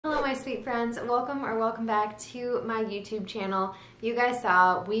my sweet friends, welcome back to my YouTube channel. You guys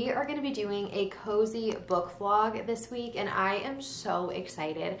saw we are going to be doing a cozy book vlog this week and I am so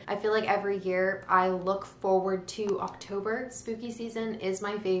excited. I feel like every year I look forward to October. Spooky season is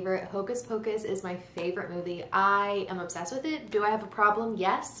my favorite. Hocus Pocus is my favorite movie. I am obsessed with it. Do I have a problem?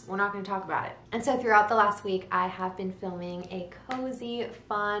 Yes. We're not going to talk about it. And so throughout the last week I have been filming a cozy,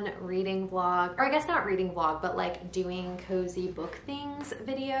 fun reading vlog, or I guess not reading vlog, but like doing cozy book things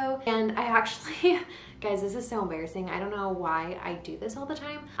video. And I actually, guys, this is so embarrassing. I don't know why I do this all the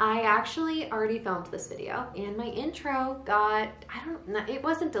time. I actually already filmed this video and my intro got, it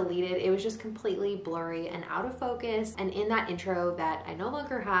wasn't deleted. It was just completely blurry and out of focus. And in that intro that I no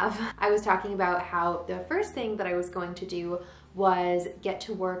longer have, I was talking about how the first thing that I was going to do was get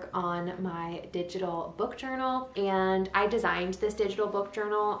to work on my digital book journal. And I designed this digital book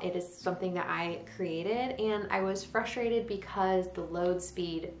journal. It is something that I created and I was frustrated because the load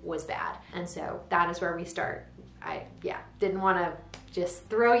speed was bad. And so that is where we start. I didn't want to just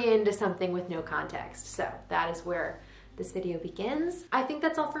throw you into something with no context. So that is where this video begins. I think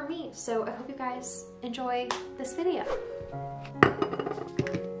that's all for me. So I hope you guys enjoy this video.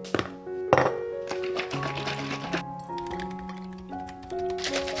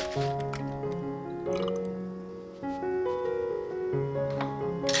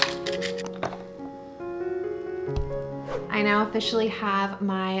 I now officially have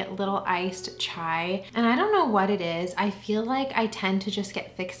my little iced chai, and I don't know what it is. I feel like I tend to just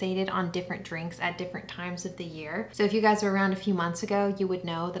get fixated on different drinks at different times of the year. So if you guys were around a few months ago, you would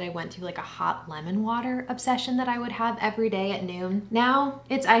know that I went through like a hot lemon water obsession that I would have every day at noon. Now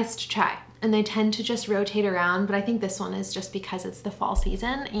it's iced chai. And they tend to just rotate around, but I think this one is just because it's the fall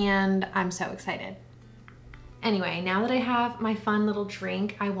season and I'm so excited. Anyway, now that I have my fun little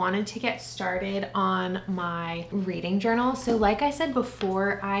drink, I wanted to get started on my reading journal. So like I said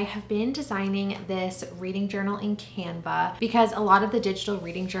before, I have been designing this reading journal in Canva because a lot of the digital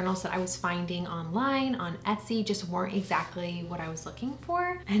reading journals that I was finding online on Etsy just weren't exactly what I was looking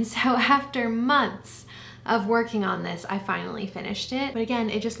for. And so after months of working on this, I finally finished it. But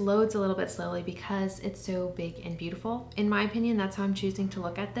again, it just loads a little bit slowly because it's so big and beautiful. In my opinion, that's how I'm choosing to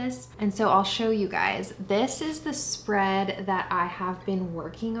look at this. And so I'll show you guys. This is the spread that I have been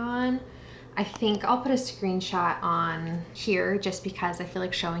working on. I think I'll put a screenshot on here just because I feel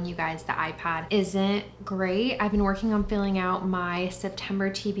like showing you guys the iPad isn't great. I've been working on filling out my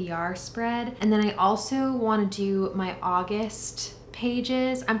September TBR spread. And then I also want to do my August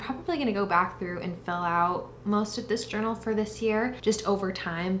pages. I'm probably gonna go back through and fill out most of this journal for this year just over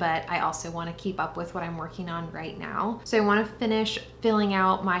time, but I also want to keep up with what I'm working on right now. So I want to finish filling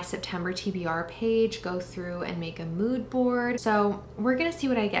out my September TBR page, go through and make a mood board. So we're gonna see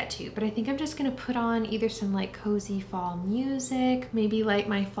what I get to, but I think I'm just gonna put on either some like cozy fall music, maybe light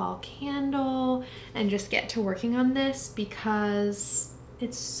my fall candle, and just get to working on this because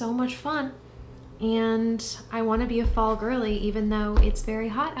it's so much fun. And I want to be a fall girly even though it's very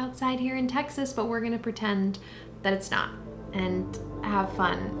hot outside here in Texas, but we're gonna pretend that it's not and have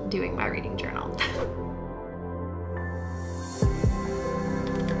fun doing my reading journal.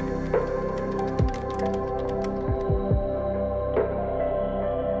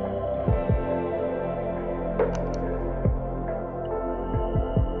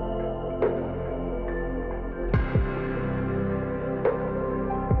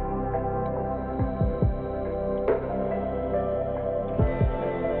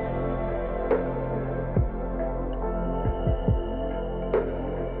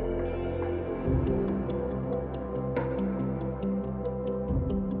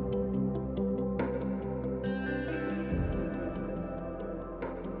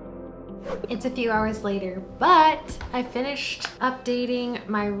 It's a few hours later, but I finished updating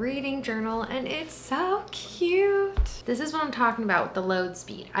my reading journal and it's so cute. This is what I'm talking about with the load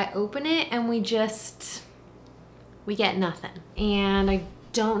speed. I open it and we get nothing. And I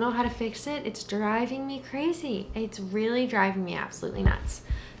don't know how to fix it. It's driving me crazy. It's really driving me absolutely nuts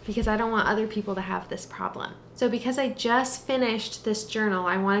because I don't want other people to have this problem. So because I just finished this journal,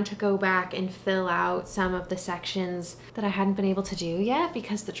 I wanted to go back and fill out some of the sections that I hadn't been able to do yet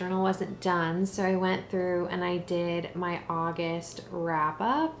because the journal wasn't done. So I went through and I did my August wrap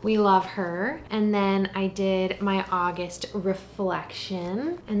up. We love her. And then I did my August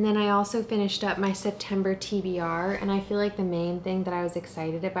reflection. And then I also finished up my September TBR. And I feel like the main thing that I was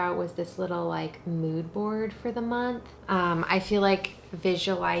excited about was this little like mood board for the month. I feel like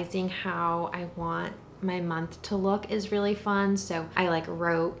visualizing how I want my month to look is really fun. So I like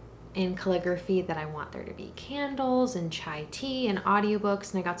wrote in calligraphy that I want there to be candles and chai tea and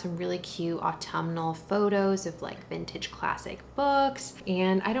audiobooks, and I got some really cute autumnal photos of like vintage classic books.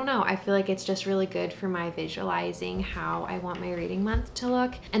 And I don't know, I feel like it's just really good for my visualizing how I want my reading month to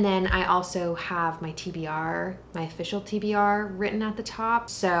look. And then I also have my TBR, my official TBR written at the top.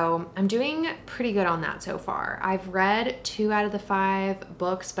 So I'm doing pretty good on that so far. I've read 2 out of the 5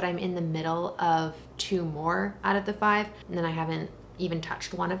 books, but I'm in the middle of 2 more out of the 5, and then I haven't even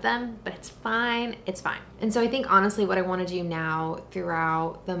touched one of them, but it's fine, it's fine. And so I think honestly what I want to do now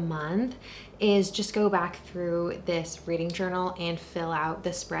throughout the month is just go back through this reading journal and fill out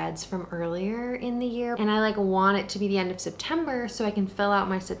the spreads from earlier in the year. And I like want it to be the end of September so I can fill out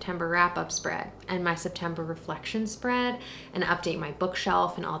my September wrap-up spread and my September reflection spread and update my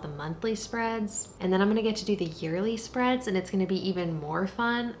bookshelf and all the monthly spreads. And then I'm gonna get to do the yearly spreads, and it's gonna be even more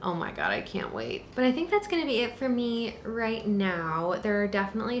fun. Oh my God, I can't wait. But I think that's gonna be it for me right now. There are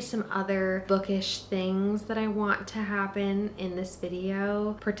definitely some other bookish things that I want to happen in this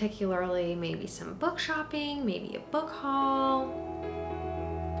video, particularly maybe some book shopping, maybe a book haul.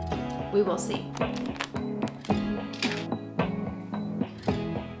 We will see.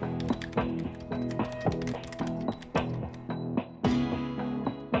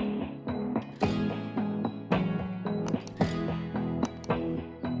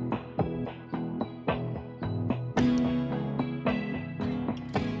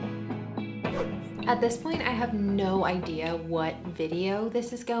 At this point, I have no idea what video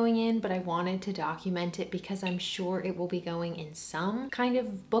this is going in, but I wanted to document it because I'm sure it will be going in some kind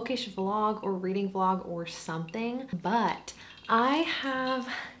of bookish vlog or reading vlog or something. But I have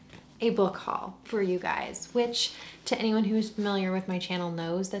a book haul for you guys, which to anyone who is familiar with my channel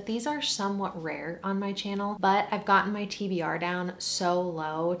knows that these are somewhat rare on my channel, but I've gotten my TBR down so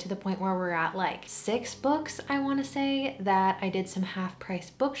low to the point where we're at like 6 books, I want to say, that I did some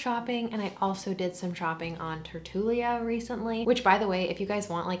half-price book shopping, and I also did some shopping on Tertulia recently, which by the way, if you guys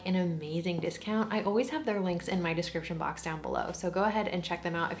want like an amazing discount, I always have their links in my description box down below, so go ahead and check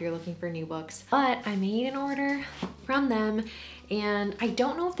them out if you're looking for new books. But I made an order from them, and I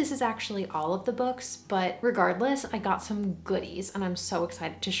don't know if this is actually all of the books, but regardless, I got some goodies and I'm so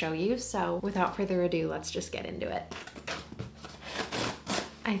excited to show you. So without further ado, let's just get into it.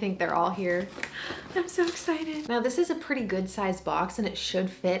 I think they're all here. I'm so excited. Now this is a pretty good sized box and it should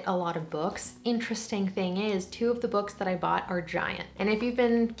fit a lot of books. Interesting thing is 2 of the books that I bought are giant. And if you've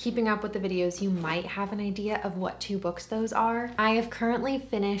been keeping up with the videos, you might have an idea of what 2 books those are. I have currently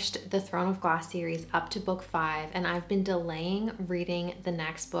finished the Throne of Glass series up to book 5, and I've been delaying reading the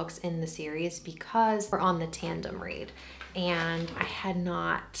next books in the series because we're on the tandem read. And I had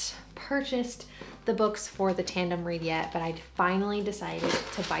not purchased the books for the tandem read yet, but I finally decided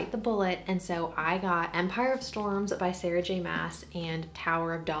to bite the bullet, and so I got Empire of Storms by Sarah J Maas and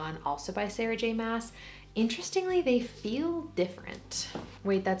Tower of Dawn also by Sarah J Maas. Interestingly, they feel different.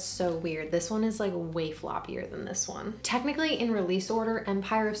 Wait, that's so weird. This one is like way floppier than this one. Technically in release order,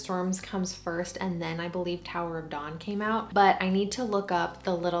 Empire of Storms comes first and then I believe Tower of Dawn came out, but I need to look up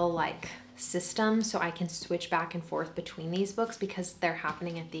the little like system so I can switch back and forth between these books because they're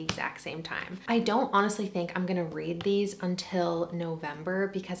happening at the exact same time. I don't honestly think I'm gonna read these until November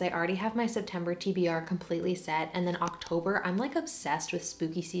because I already have my September TBR completely set, and then October, I'm like obsessed with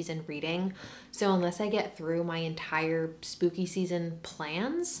spooky season reading. So unless I get through my entire spooky season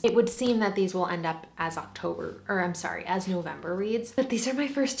plans, it would seem that these will end up as as November reads. But these are my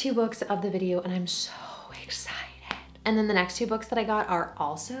first 2 books of the video and I'm so excited. And then the next 2 books that I got are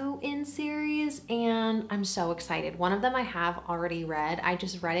also in series and I'm so excited. One of them I have already read. I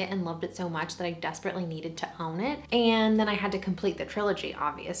just read it and loved it so much that I desperately needed to own it. And then I had to complete the trilogy,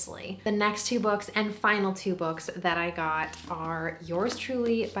 obviously. The next 2 books and final 2 books that I got are Yours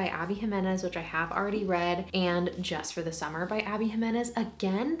Truly by Abby Jimenez, which I have already read, and Just for the Summer by Abby Jimenez.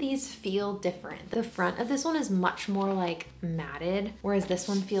 Again, these feel different. The front of this one is much more like matted, whereas this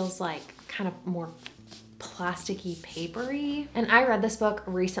one feels like kind of more plasticky papery. And I read this book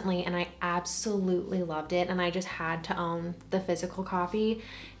recently and I absolutely loved it, and I just had to own the physical copy.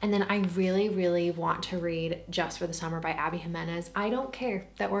 And then I really want to read Just for the Summer by Abby Jimenez. I don't care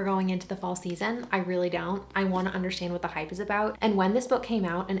that we're going into the fall season. I really don't. I want to understand what the hype is about. And when this book came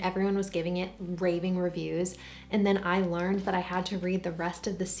out and everyone was giving it raving reviews, and then I learned that I had to read the rest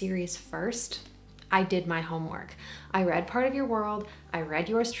of the series first, I did my homework. I read Part of Your World, I read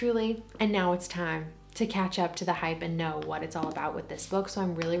Yours Truly, and now it's time to catch up to the hype and know what it's all about with this book. So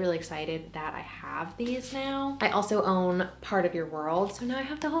I'm really excited that I have these now. I also own Part of Your World, so now I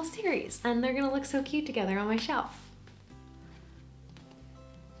have the whole series and they're gonna look so cute together on my shelf.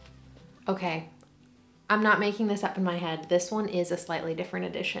 Okay, I'm not making this up in my head. This one is a slightly different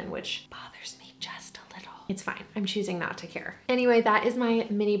edition, which bothers me just a little. It's fine. I'm choosing not to care. Anyway, that is my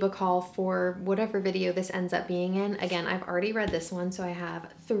mini book haul for whatever video this ends up being in. Again, I've already read this one, so I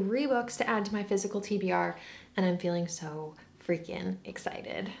have 3 books to add to my physical TBR, and I'm feeling so freaking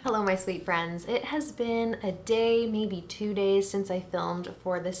excited. Hello, my sweet friends. It has been a day, maybe 2 days since I filmed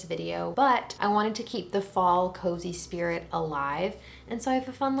for this video, but I wanted to keep the fall cozy spirit alive, and so I have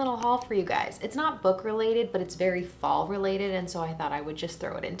a fun little haul for you guys. It's not book related, but it's very fall related, and so I thought I would just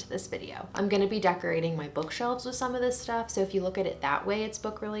throw it into this video. I'm gonna be decorating my bookshelves with some of this stuff, so if you look at it that way, it's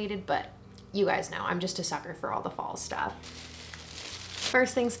book related, but you guys know I'm just a sucker for all the fall stuff.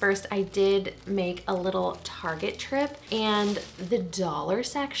 First things first, I did make a little Target trip, and the dollar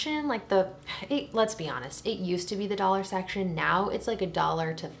section, like let's be honest, it used to be the dollar section. Now it's like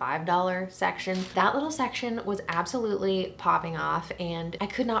 $1 to $5 section. That little section was absolutely popping off, and I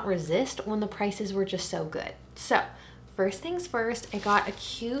could not resist when the prices were just so good. So first things first, I got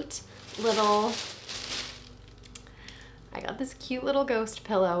this cute little ghost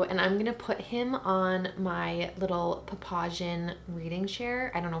pillow, and I'm gonna put him on my little Papazian reading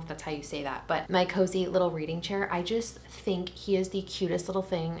chair. I don't know if that's how you say that, but my cozy little reading chair. I just think he is the cutest little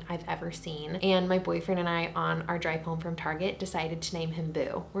thing I've ever seen. And my boyfriend and I, on our drive home from Target, decided to name him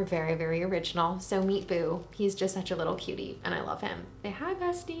Boo. We're very, very original. So meet Boo. He's just such a little cutie, and I love him. Say hi,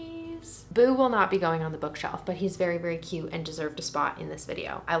 besties. Boo will not be going on the bookshelf, but he's very, very cute and deserved a spot in this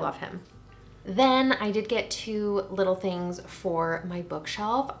video. I love him. Then I did get 2 little things for my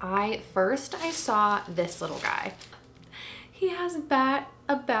bookshelf. First I saw this little guy. He has a bat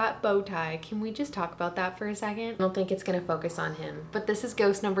bow tie. Can we just talk about that for a second? I don't think it's gonna focus on him, but this is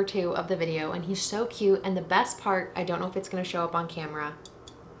ghost number 2 of the video, and he's so cute. And the best part, I don't know if it's gonna show up on camera,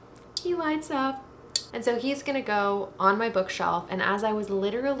 he lights up. And so he's gonna go on my bookshelf, and as I was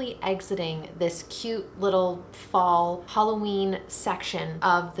literally exiting this cute little fall Halloween section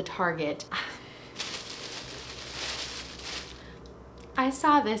of the Target, I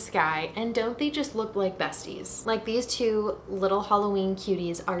saw this guy, and don't they just look like besties? Like, these 2 little Halloween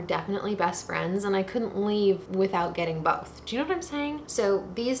cuties are definitely best friends, and I couldn't leave without getting both. Do you know what I'm saying? So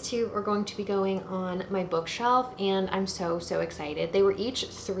these 2 are going to be going on my bookshelf, and I'm so, so excited. They were each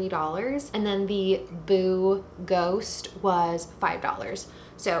 $3, and then the Boo Ghost was $5.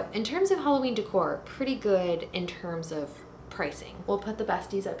 So in terms of Halloween decor, pretty good in terms of pricing. We'll put the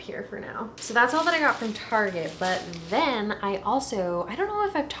besties up here for now. So that's all that I got from Target, but then I don't know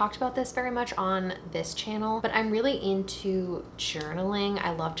if I've talked about this very much on this channel, but I'm really into journaling.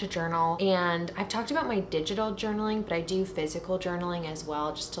 I love to journal, and I've talked about my digital journaling, but I do physical journaling as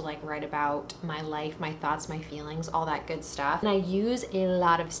well, just to like write about my life, my thoughts, my feelings, all that good stuff. And I use a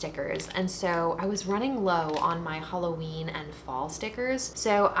lot of stickers, and so I was running low on my Halloween and fall stickers,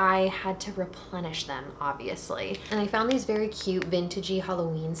 so I had to replenish them, obviously. And I found these very cute vintagey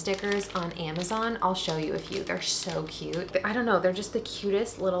Halloween stickers on Amazon. I'll show you a few. They're so cute. I don't know, they're just the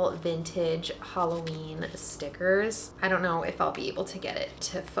cutest little vintage Halloween stickers. I don't know if I'll be able to get it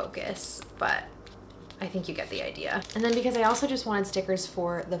to focus, but I think you get the idea. And then because I also just wanted stickers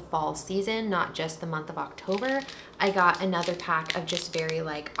for the fall season, not just the month of October, I got another pack of just very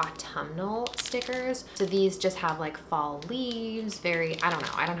like autumnal stickers. So these just have like fall leaves, I don't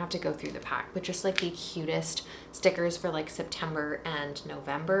know, I don't have to go through the pack, but just like the cutest stickers for like September and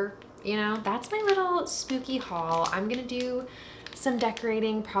November, you know? That's my little spooky haul. I'm gonna do some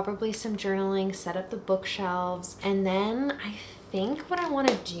decorating, probably some journaling, set up the bookshelves, and then I think what I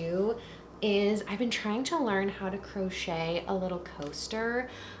wanna do is I've been trying to learn how to crochet a little coaster.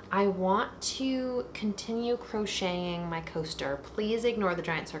 I want to continue crocheting my coaster. Please ignore the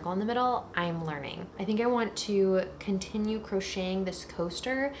giant circle in the middle. I'm learning. I think I want to continue crocheting this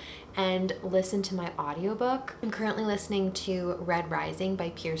coaster and listen to my audiobook. I'm currently listening to Red Rising by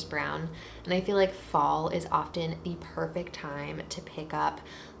Pierce Brown, and I feel like fall is often the perfect time to pick up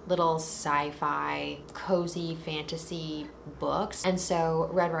little sci-fi, cozy fantasy books. And so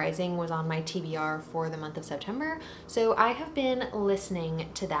Red Rising was on my TBR for the month of September. So I have been listening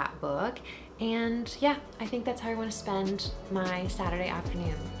to that book, and yeah, I think that's how I want to spend my Saturday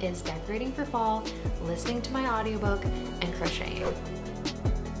afternoon, is decorating for fall, listening to my audiobook, and crocheting.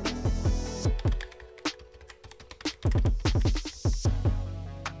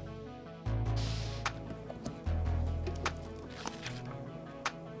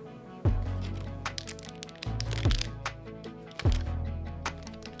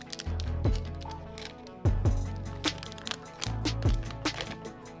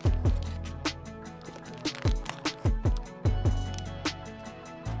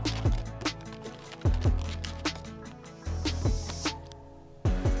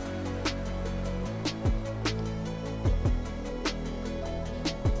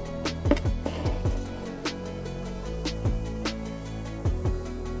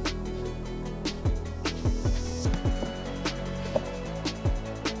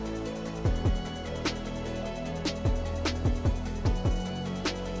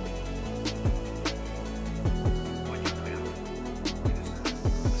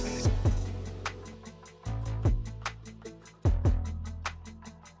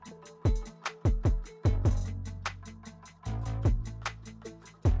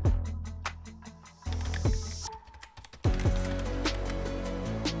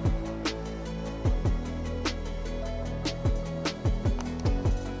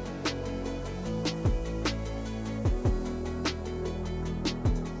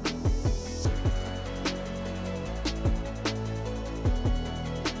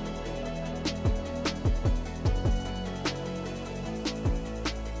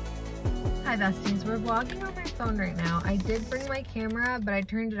 Hi besties, we're vlogging on my phone right now. I did bring my camera, but I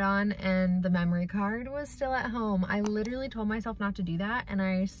turned it on and the memory card was still at home. I literally told myself not to do that and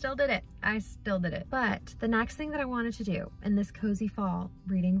I still did it. But the next thing that I wanted to do in this cozy fall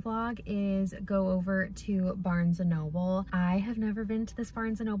reading vlog is go over to Barnes & Noble. I have never been to this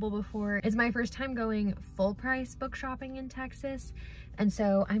Barnes & Noble before. It's my first time going full price book shopping in Texas. And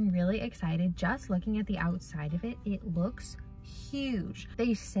so I'm really excited. Just looking at the outside of it, it looks huge.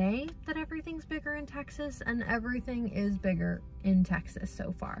 They say that everything's bigger in Texas, and everything is bigger in Texas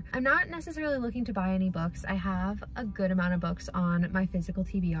so far. I'm not necessarily looking to buy any books. I have a good amount of books on my physical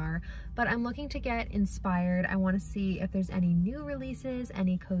TBR, but I'm looking to get inspired. I want to see if there's any new releases,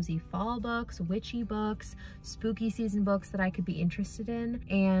 any cozy fall books, witchy books, spooky season books that I could be interested in,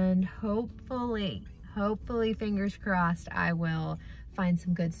 and hopefully, fingers crossed, I will find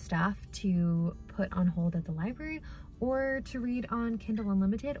some good stuff to put on hold at the library, or to read on Kindle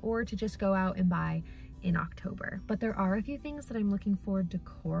Unlimited, or to just go out and buy in October. But there are a few things that I'm looking for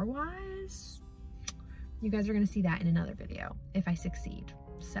decor-wise. You guys are gonna see that in another video if I succeed.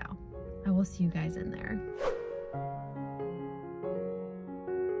 So I will see you guys in there.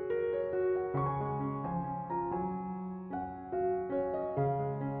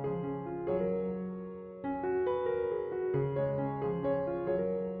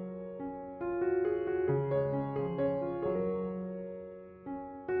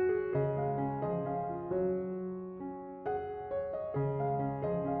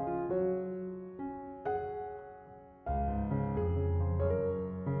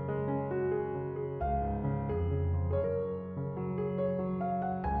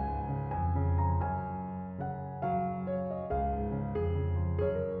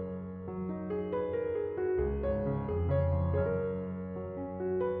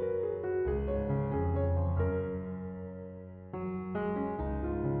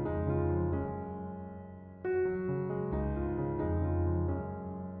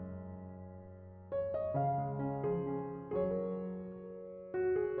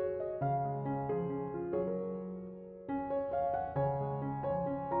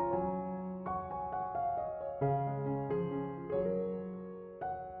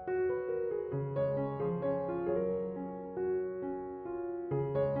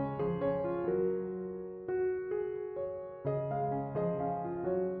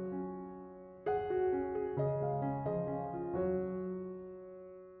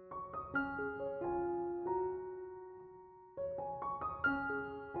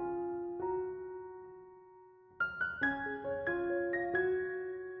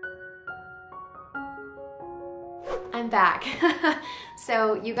 I'm back.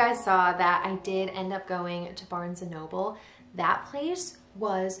 So you guys saw that I did end up going to Barnes & Noble. That place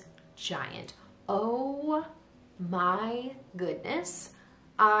was giant. Oh my goodness.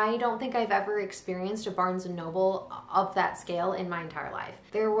 I don't think I've ever experienced a Barnes & Noble of that scale in my entire life.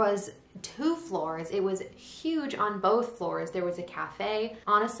 There was 2 floors. It was huge on both floors. There was a cafe.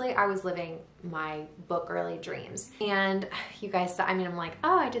 Honestly, I was living my book girly dreams. And you guys saw, I mean, I'm like,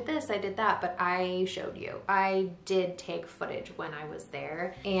 oh, I did this, I did that, but I showed you. I did take footage when I was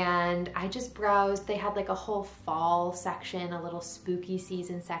there, and I just browsed. They had like a whole fall section, a little spooky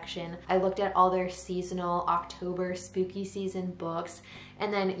season section. I looked at all their seasonal October spooky season books.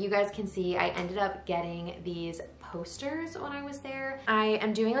 And then you guys can see I ended up getting these posters when I was there. I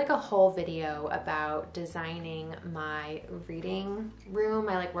am doing like a whole video about designing my reading room,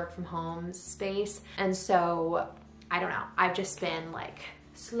 my like work from home space. And so I don't know, I've just been like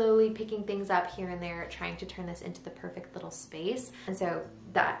slowly picking things up here and there, trying to turn this into the perfect little space. And so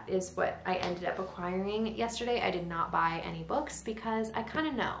that is what I ended up acquiring yesterday. I did not buy any books because I kind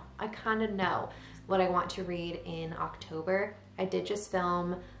of know what I want to read in October. I did just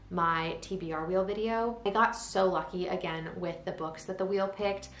film my TBR wheel video. I got so lucky again with the books that the wheel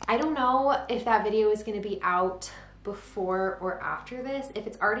picked. I don't know if that video is going to be out before or after this. If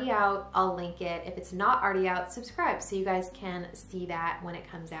it's already out, I'll link it. If it's not already out, subscribe so you guys can see that when it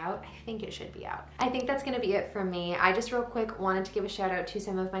comes out. I think it should be out. I think that's gonna be it from me. I just real quick wanted to give a shout out to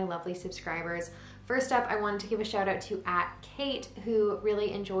some of my lovely subscribers. First up, I wanted to give a shout out to @Kate, who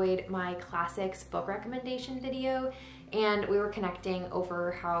really enjoyed my classics book recommendation video. And we were connecting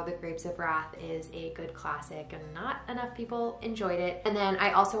over how The Grapes of Wrath is a good classic and not enough people enjoyed it. And then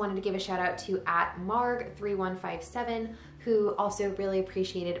I also wanted to give a shout out to @Marg3157, who also really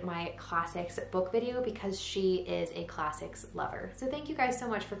appreciated my classics book video because she is a classics lover. So thank you guys so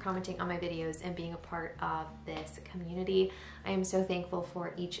much for commenting on my videos and being a part of this community. I am so thankful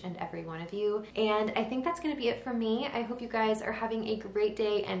for each and every one of you. And I think that's gonna be it from me. I hope you guys are having a great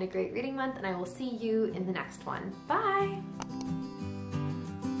day and a great reading month, and I will see you in the next one. Bye!